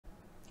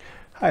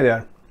Hi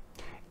there!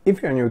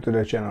 If you're new to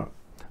the channel,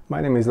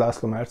 my name is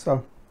László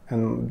Merca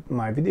and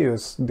my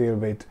videos deal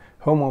with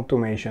home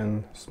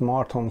automation,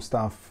 smart home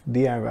stuff,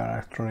 DIY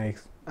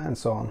electronics and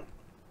so on.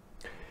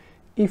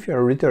 If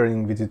you're a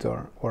returning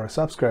visitor or a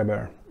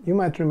subscriber, you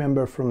might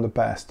remember from the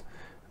past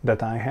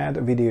that I had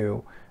a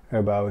video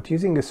about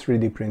using a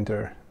 3D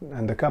printer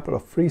and a couple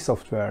of free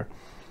software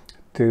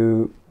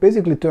to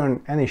basically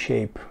turn any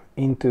shape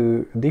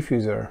into a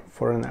diffuser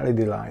for an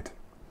LED light.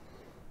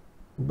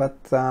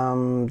 But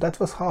that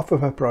was half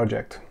of a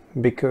project,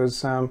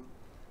 because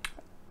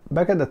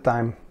back at the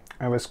time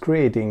I was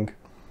creating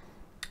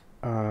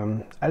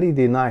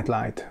LED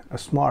nightlight, a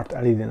smart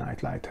LED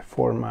nightlight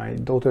for my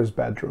daughter's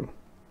bedroom.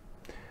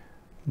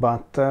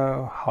 But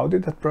how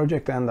did that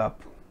project end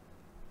up?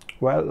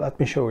 Well, let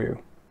me show you.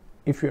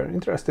 If you are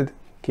interested,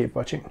 keep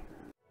watching.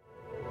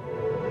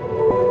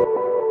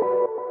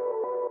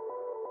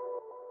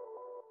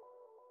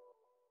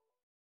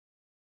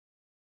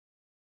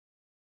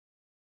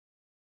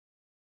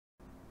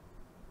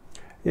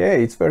 Yeah,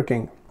 it's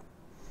working.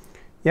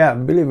 Yeah,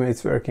 believe me,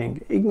 it's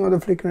working. Ignore the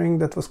flickering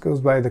that was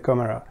caused by the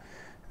camera.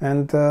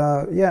 And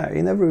yeah,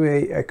 in every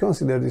way I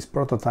consider this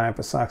prototype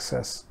a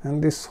success,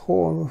 and this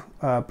whole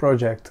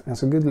project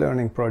as a good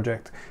learning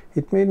project.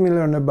 It made me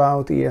learn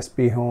about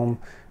ESPHome.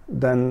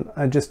 Then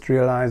I just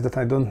realized that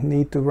I don't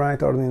need to write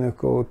Arduino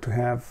code to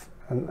have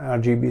an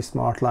RGB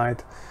smart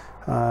light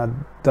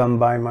done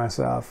by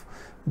myself.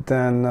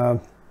 Then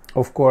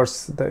of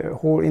course the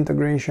whole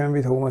integration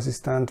with Home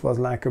Assistant was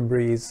like a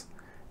breeze.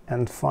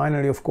 And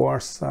finally, of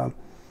course,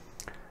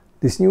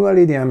 this new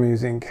LED I'm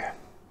using.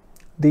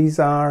 These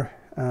are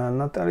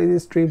not LED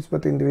strips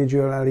but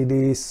individual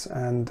LEDs,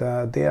 and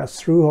they are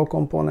through-hole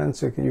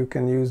components. You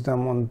can use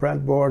them on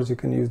breadboards, you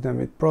can use them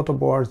with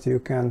protoboards, you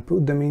can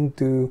put them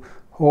into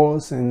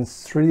holes in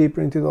 3D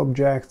printed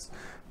objects.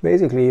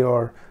 Basically,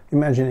 your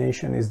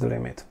imagination is the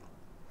limit.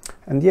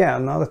 And yeah,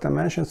 now that I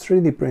mentioned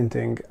 3D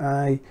printing,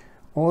 I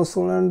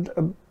also learned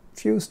a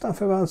few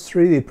stuff about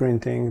 3D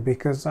printing,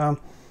 because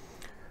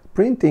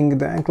printing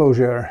the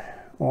enclosure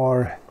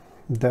or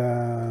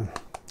the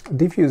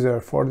diffuser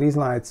for these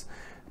lights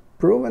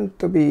proven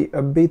to be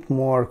a bit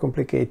more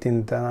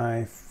complicated than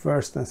I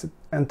first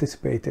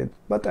anticipated,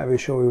 but I will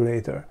show you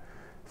later.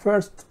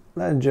 First,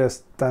 let's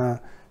just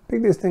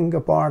pick this thing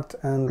apart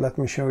and let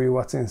me show you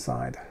what's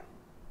inside.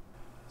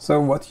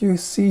 So what you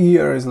see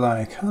here is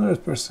like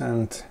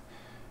 100%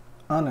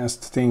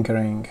 honest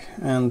tinkering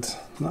and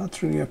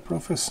not really a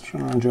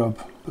professional job,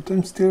 but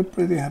I'm still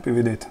pretty happy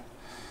with it.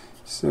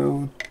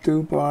 So,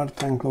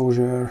 two-part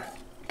enclosure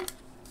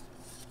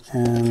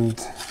and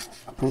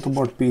a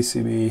protoboard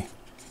PCB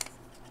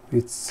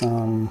with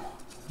some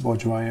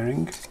bodge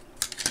wiring,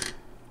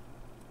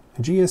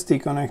 a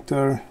GST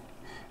connector.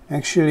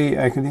 Actually,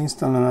 I could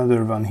install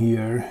another one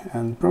here,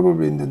 and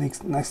probably in the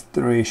next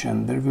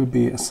iteration there will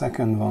be a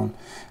second one.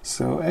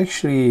 So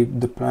actually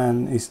the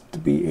plan is to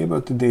be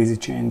able to daisy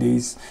chain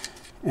these,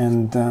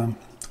 and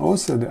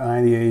also the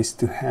idea is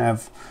to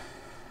have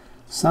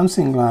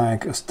something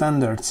like a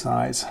standard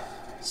size,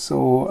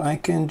 so I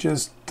can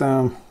just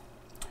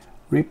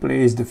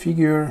replace the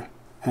figure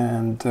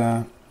and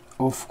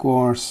of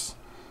course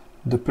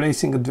the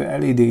placing of the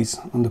LEDs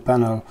on the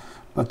panel.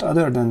 But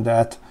other than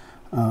that,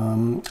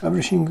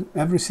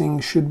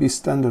 everything should be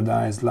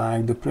standardized,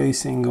 like the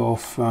placing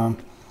of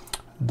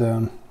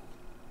the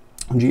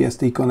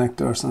GST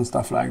connectors and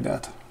stuff like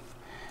that.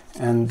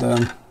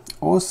 And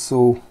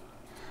also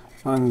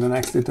on the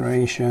next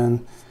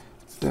iteration,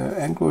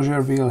 the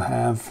enclosure will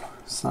have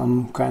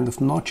some kind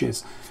of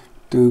notches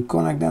to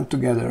connect them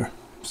together.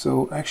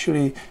 So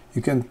actually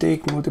you can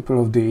take multiple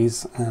of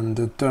these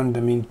and turn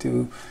them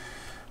into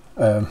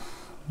a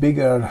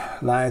bigger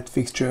light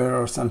fixture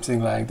or something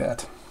like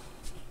that.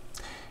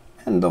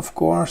 And of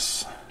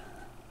course,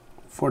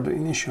 for the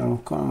initial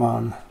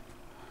one,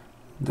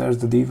 there's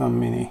the D1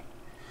 Mini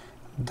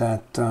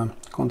that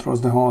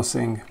controls the whole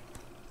thing.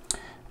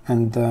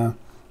 And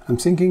I'm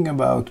thinking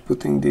about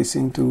putting this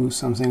into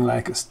something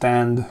like a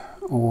stand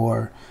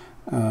or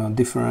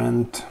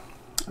different,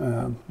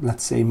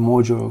 let's say,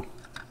 module.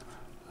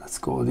 Let's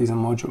call this a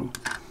module,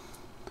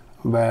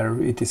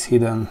 where it is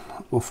hidden.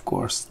 Of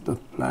course, the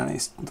plan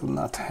is to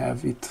not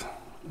have it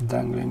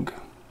dangling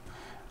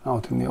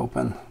out in the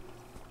open,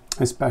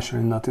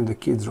 especially not in the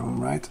kids'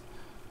 room, right?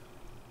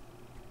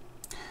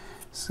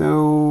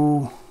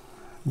 So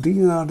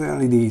these are the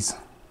LEDs,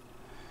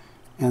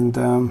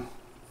 and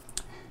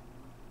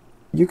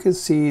you can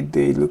see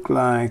they look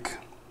like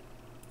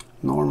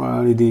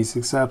normal LEDs,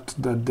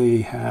 except that they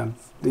have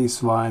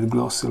this white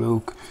glossy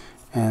look,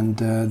 and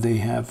they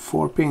have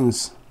 4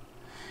 pins,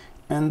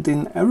 and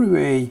in every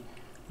way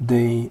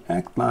they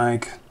act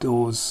like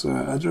those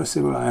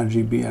addressable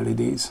RGB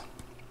LEDs,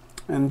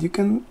 and you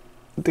can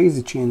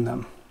daisy chain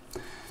them.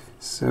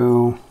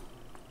 So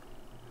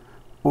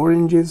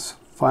orange is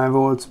 5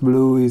 volts,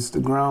 blue is the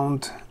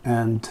ground,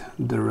 and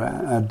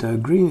the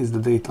green is the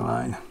data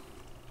line.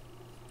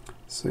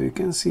 So you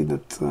can see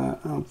that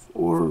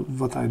or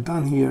what I've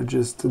done here,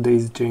 just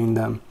daisy chain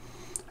them,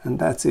 and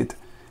that's it.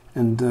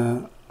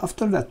 And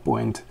after that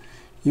point,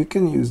 you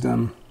can use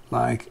them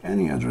like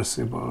any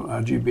addressable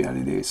RGB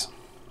LEDs,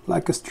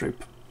 like a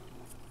strip.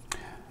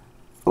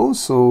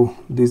 Also,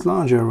 these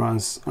larger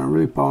ones are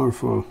really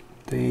powerful.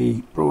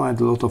 They provide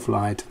a lot of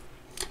light,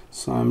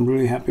 so I'm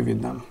really happy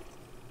with them.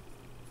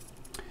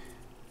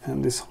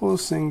 And this whole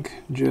thing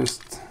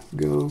just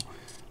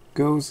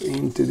goes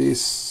into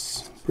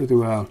this pretty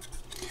well.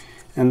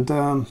 And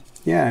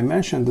yeah, I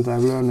mentioned that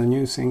I've learned a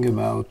new thing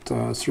about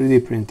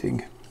 3D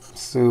printing.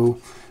 So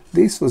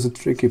this was a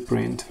tricky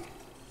print,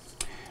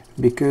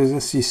 because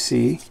as you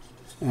see,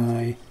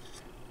 I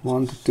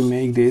wanted to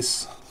make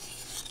this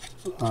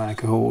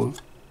like a hole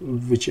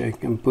which I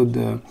can put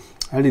the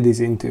LEDs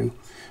into,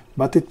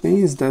 but it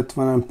means that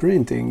when I'm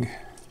printing,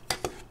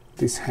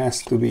 this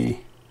has to be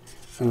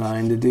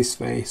aligned this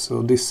way,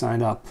 so this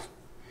side up.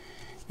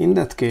 In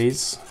that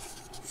case,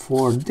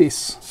 for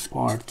this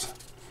part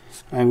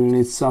I will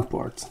need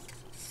support.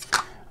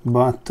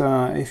 But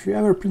if you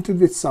ever printed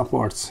with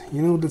supports,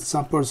 you know that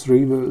supports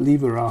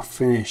leave a rough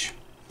finish.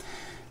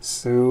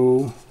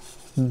 So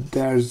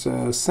there's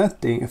a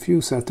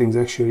few settings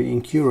actually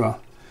in Cura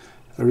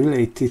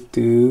related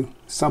to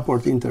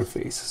support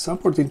interface.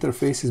 Support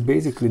interface is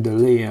basically the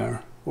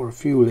layer or a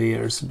few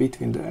layers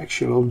between the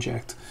actual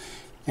object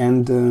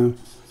and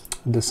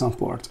the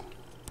support.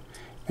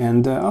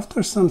 And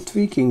after some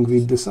tweaking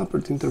with the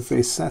support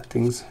interface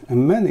settings, I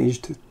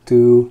managed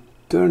to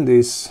turn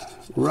this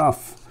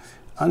rough,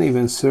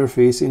 uneven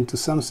surface into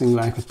something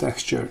like a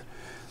texture,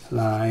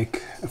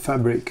 like a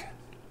fabric.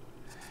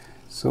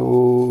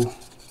 So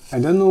I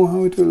don't know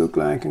how it will look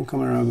like in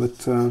camera,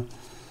 but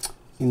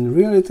in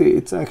reality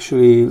it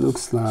actually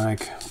looks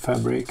like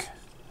fabric,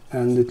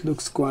 and it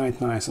looks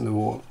quite nice on the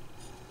wall.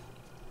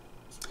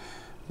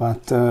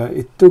 But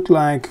it took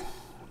like,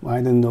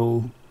 I don't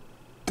know,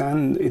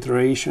 10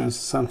 iterations,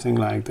 something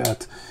like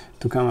that,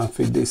 to come up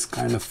with this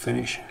kind of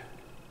finish.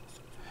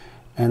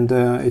 And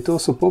it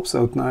also pops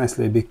out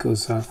nicely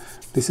because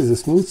this is a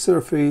smooth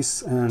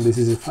surface and this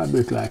is a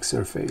fabric-like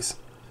surface.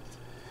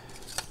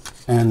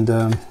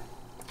 And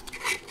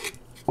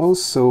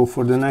also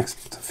for the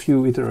next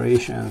few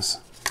iterations,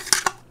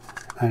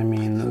 I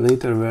mean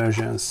later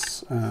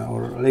versions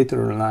or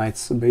later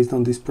lights based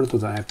on this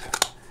prototype,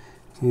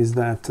 is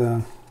that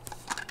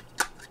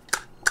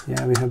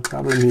yeah, we have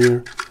problem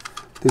here.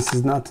 This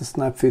is not a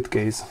snap fit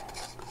case,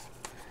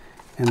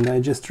 and I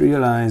just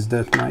realized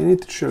that my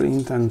initial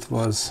intent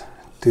was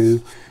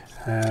to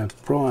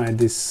provide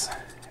this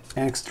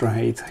extra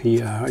height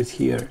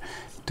here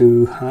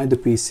to hide the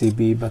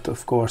PCB, but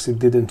of course it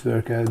didn't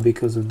work out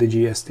because of the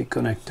GST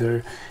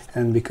connector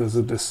and because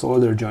of the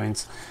solder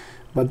joints.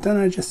 But then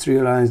I just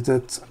realized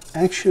that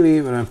actually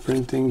when I'm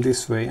printing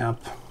this way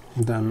up,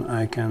 then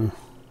I can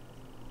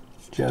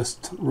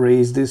just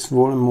raise this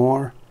volume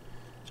more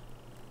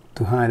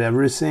to hide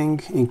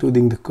everything,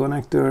 including the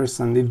connectors.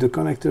 And if the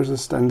connectors are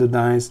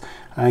standardized,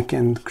 I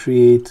can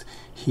create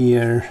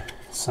here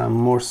some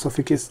more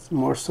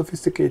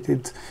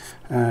sophisticated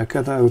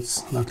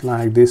cutouts, not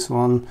like this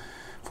one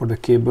for the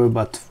cable,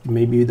 but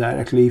maybe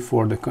directly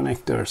for the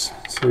connectors.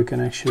 So you can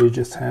actually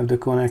just have the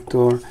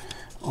connector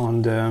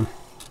on the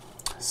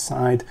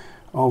side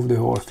of the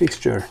whole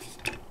fixture.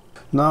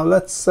 Now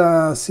let's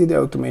see the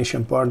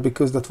automation part,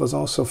 because that was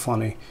also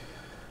funny.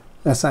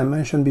 As I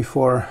mentioned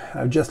before,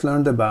 I've just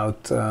learned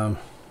about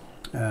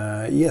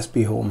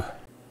ESPHome.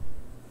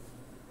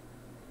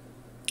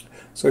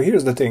 So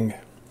here's the thing.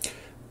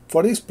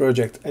 For this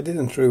project, I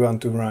didn't really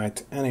want to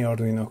write any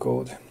Arduino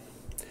code,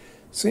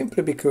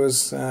 simply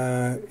because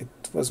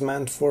it was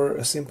meant for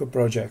a simple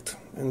project,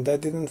 and I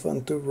didn't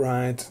want to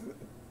write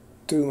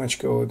too much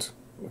code,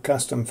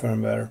 custom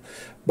firmware,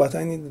 but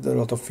I needed a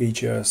lot of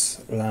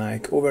features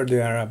like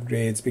over-the-air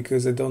upgrades,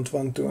 because I don't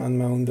want to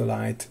unmount the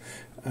light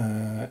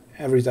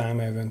every time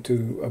I want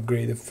to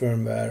upgrade the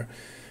firmware,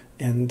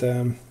 and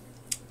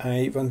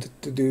I wanted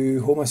to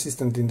do Home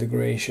Assistant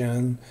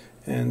integration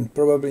and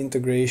probably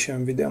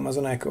integration with the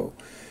Amazon Echo,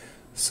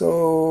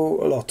 so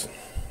a lot.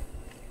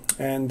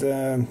 And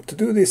to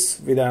do this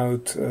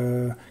without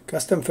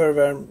custom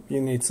firmware,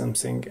 you need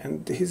something,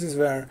 and this is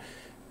where,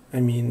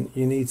 I mean,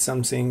 you need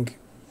something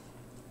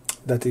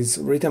that is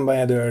written by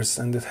others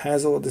and that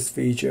has all these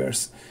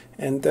features,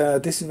 and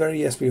this is where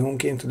ESPHome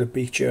came to the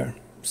picture.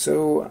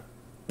 So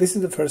this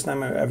is the first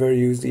time I've ever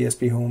used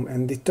ESPHome,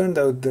 and it turned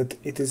out that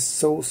it is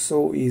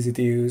so easy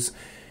to use.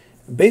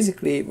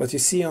 Basically, what you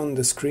see on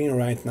the screen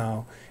right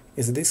now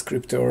is a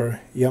descriptor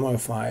YAML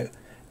file,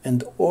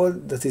 and all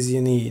that is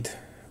you need,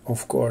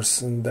 of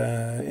course, and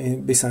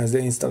besides the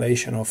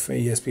installation of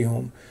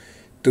ESPHome,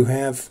 to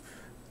have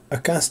a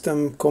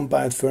custom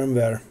compiled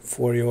firmware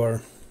for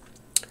your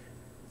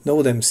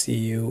Node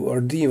MCU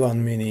or D1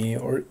 Mini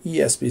or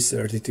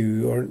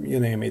ESP32 or you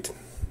name it,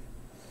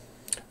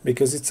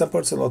 because it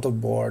supports a lot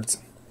of boards.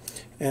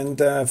 And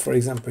for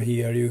example,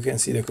 here you can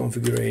see the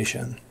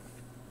configuration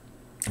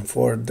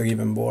for the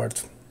given board.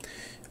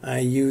 I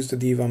used the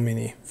D1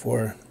 Mini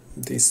for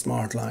this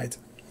smart light,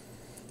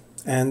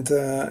 and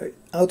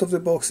out of the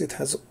box it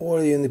has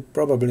all you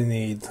probably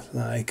need,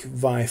 like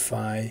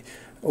Wi-Fi,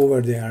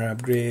 over-the-air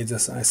upgrades,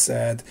 as I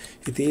said.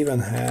 It even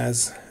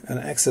has an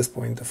access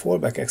point, a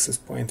fallback access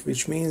point,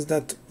 which means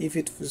that if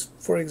it was,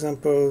 for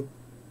example,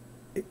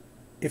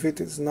 if it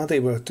is not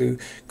able to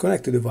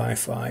connect to the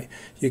Wi-Fi,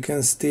 you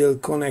can still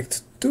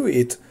connect to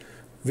it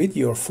with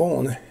your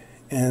phone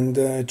and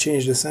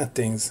change the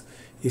settings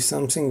if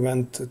something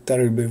went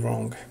terribly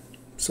wrong.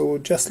 So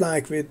just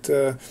like with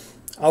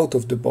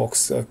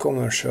out-of-the-box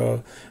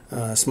commercial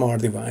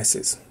smart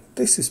devices.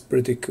 This is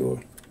pretty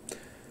cool.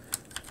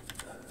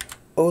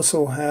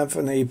 Also have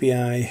an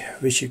API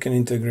which you can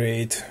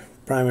integrate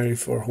primarily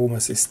for Home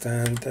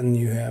Assistant, and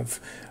you have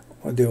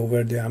the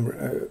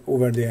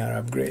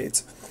over-the-air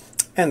upgrades.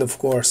 And of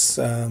course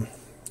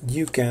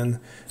you can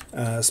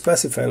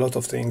specify a lot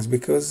of things,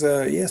 because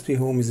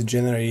ESPHome is a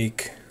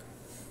generic,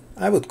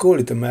 I would call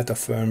it a meta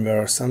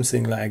firmware or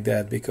something like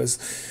that, because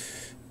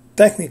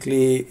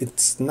technically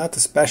it's not a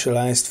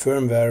specialized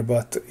firmware,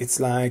 but it's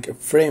like a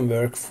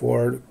framework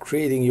for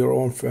creating your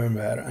own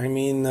firmware. I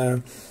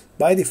mean,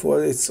 by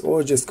default it's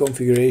all just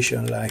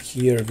configuration, like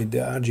here with the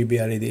RGB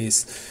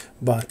LEDs,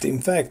 but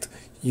in fact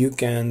you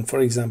can, for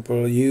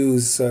example,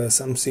 use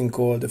something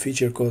called a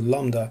feature called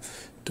Lambda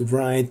to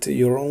write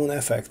your own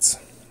effects,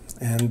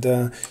 and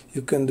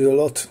you can do a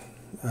lot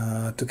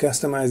to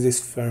customize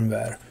this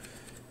firmware,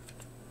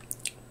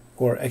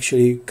 or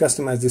actually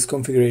customize this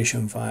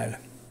configuration file.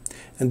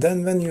 And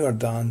then when you are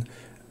done,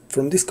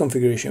 from this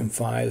configuration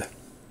file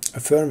a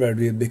firmware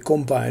will be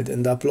compiled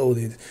and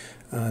uploaded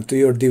to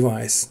your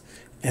device,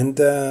 and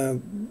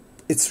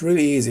it's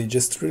really easy,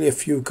 just really a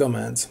few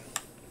commands.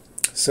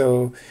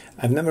 So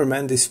I've never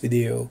meant this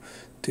video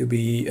to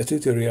be a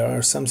tutorial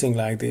or something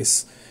like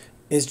this.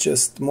 It's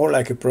just more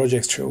like a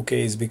project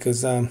showcase,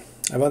 because I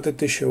wanted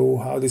to show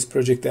how this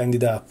project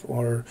ended up,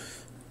 or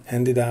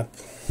ended up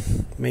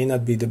may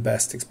not be the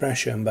best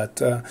expression,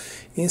 but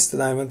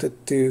instead I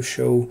wanted to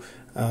show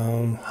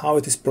how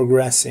it is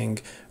progressing,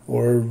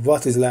 or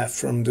what is left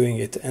from doing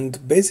it.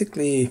 And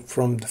basically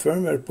from the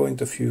firmware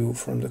point of view,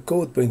 from the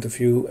code point of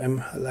view,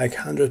 I'm like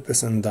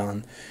 100%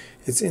 done.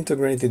 It's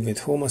integrated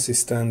with Home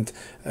Assistant,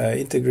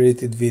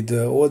 integrated with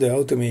all the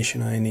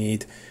automation I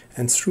need,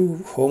 and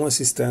through Home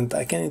Assistant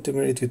I can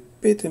integrate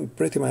with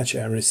pretty much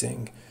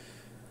everything.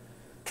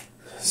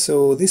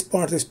 So this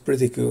part is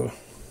pretty cool.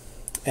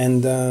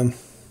 And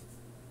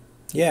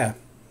yeah,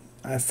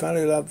 I fell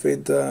in love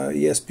with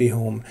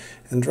ESPHome,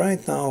 and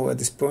right now at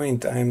this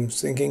point I'm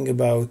thinking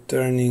about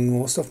turning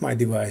most of my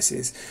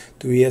devices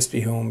to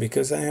ESPHome,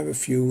 because I have a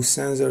few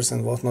sensors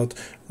and whatnot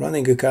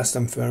running a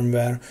custom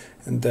firmware,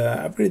 and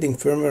upgrading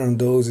firmware on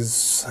those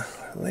is,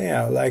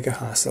 yeah, like a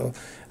hassle.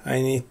 I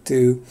need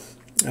to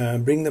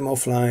bring them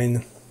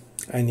offline,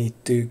 I need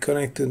to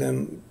connect to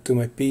them to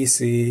my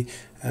PC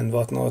and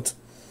whatnot,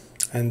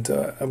 and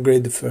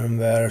upgrade the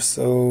firmware,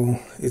 so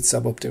it's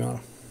suboptimal.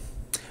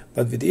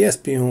 But with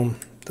ESPHome,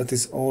 that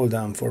is all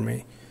done for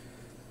me.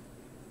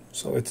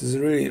 So it is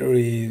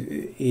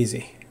really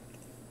easy.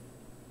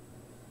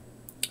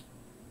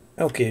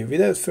 Okay,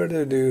 without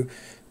further ado,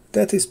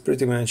 that is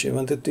pretty much I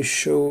wanted to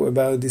show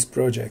about this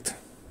project.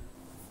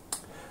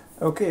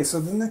 Okay, so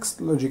the next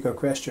logical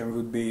question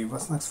would be,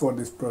 what's next for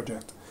this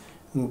project?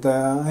 And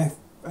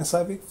as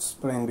I've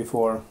explained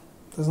before,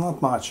 there's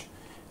not much.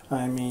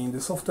 I mean,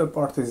 the software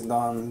part is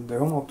done, the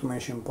home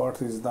automation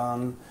part is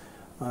done.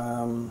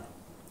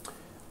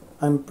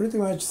 I'm pretty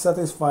much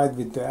satisfied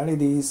with the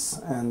LEDs,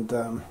 and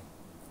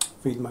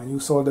with my new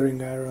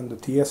soldering iron, the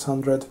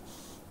TS100,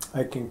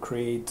 I can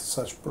create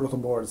such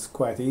protoboards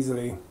quite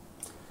easily.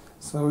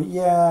 So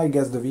yeah, I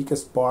guess the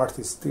weakest part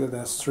is still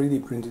the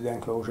 3D printed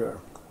enclosure.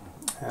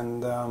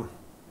 And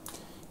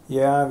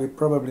yeah, we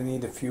probably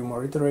need a few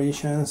more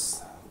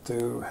iterations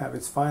to have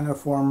its final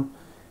form.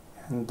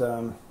 And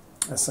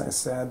as I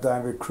said, I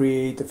will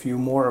create a few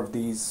more of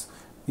these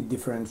with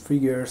different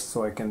figures,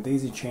 so I can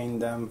daisy chain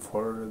them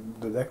for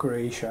the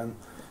decoration.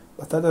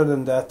 But other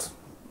than that,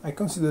 I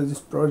consider this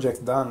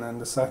project done and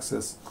a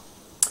success.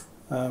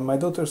 My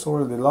daughters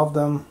already love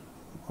them,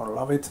 or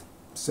love it,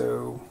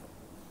 so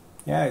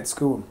yeah, it's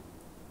cool.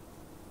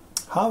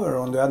 However,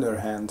 on the other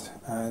hand,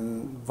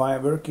 and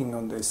while working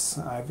on this,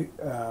 I've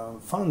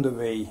found a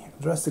way,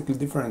 a drastically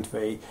different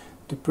way,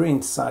 to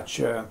print such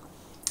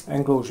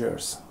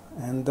enclosures,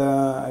 and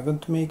I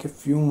want to make a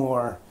few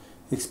more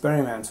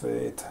experiments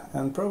with it,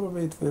 and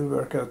probably it will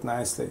work out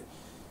nicely.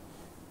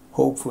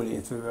 Hopefully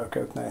it will work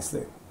out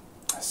nicely.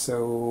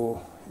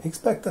 So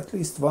expect at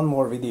least one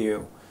more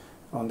video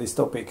on this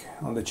topic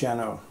on the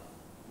channel.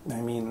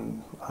 I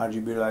mean,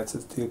 RGB lights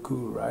are still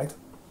cool, right?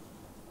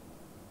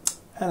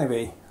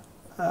 Anyway,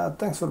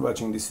 thanks for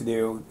watching this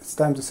video. It's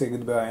time to say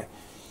goodbye.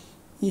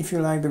 If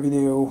you like the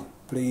video,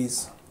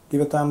 please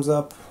give a thumbs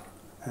up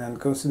and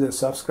consider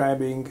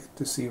subscribing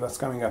to see what's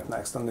coming up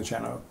next on the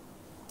channel.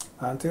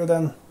 Until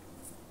then,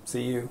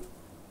 see you.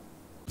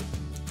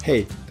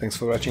 Hey, thanks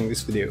for watching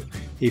this video.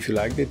 If you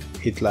liked it,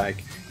 hit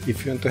like.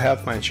 If you want to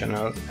help my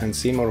channel and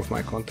see more of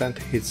my content,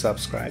 hit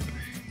subscribe.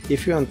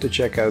 If you want to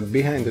check out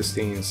behind the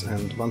scenes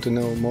and want to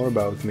know more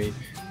about me,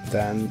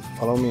 then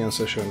follow me on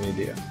social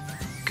media.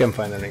 You can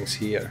find the links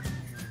here.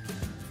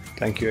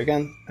 Thank you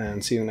again,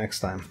 and see you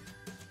next time.